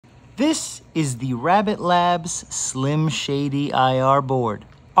This is the Rabbit-Labs Slim Shady IR board,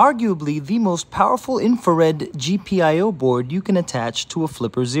 arguably the most powerful infrared GPIO board you can attach to a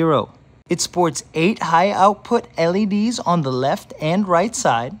Flipper Zero. It sports 8 high-output LEDs on the left and right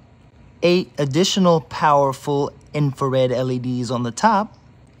side, 8 additional powerful infrared LEDs on the top,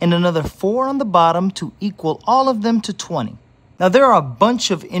 and another 4 on the bottom to equal all of them to 20. Now, there are a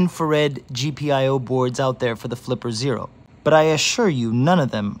bunch of infrared GPIO boards out there for the Flipper Zero, but I assure you none of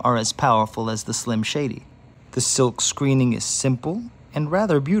them are as powerful as the Slim Shady. The silk screening is simple and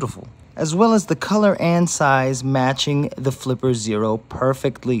rather beautiful, as well as the color and size matching the Flipper Zero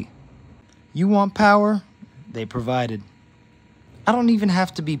perfectly. You want power? They provided. I don't even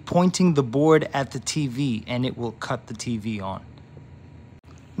have to be pointing the board at the TV and it will cut the TV on.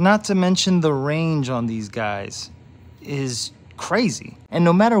 Not to mention the range on these guys is crazy. And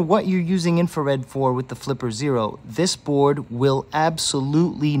no matter what you're using infrared for with the Flipper Zero, this board will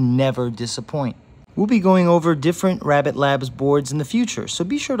absolutely never disappoint. We'll be going over different Rabbit-Labs boards in the future, so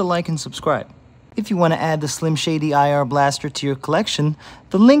be sure to like and subscribe. If you want to add the Slim Shady IR Blaster to your collection,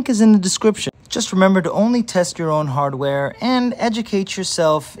 the link is in the description. Just remember to only test your own hardware and educate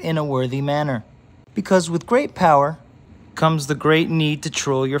yourself in a worthy manner. Because with great power comes the great need to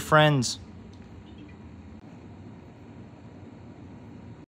troll your friends.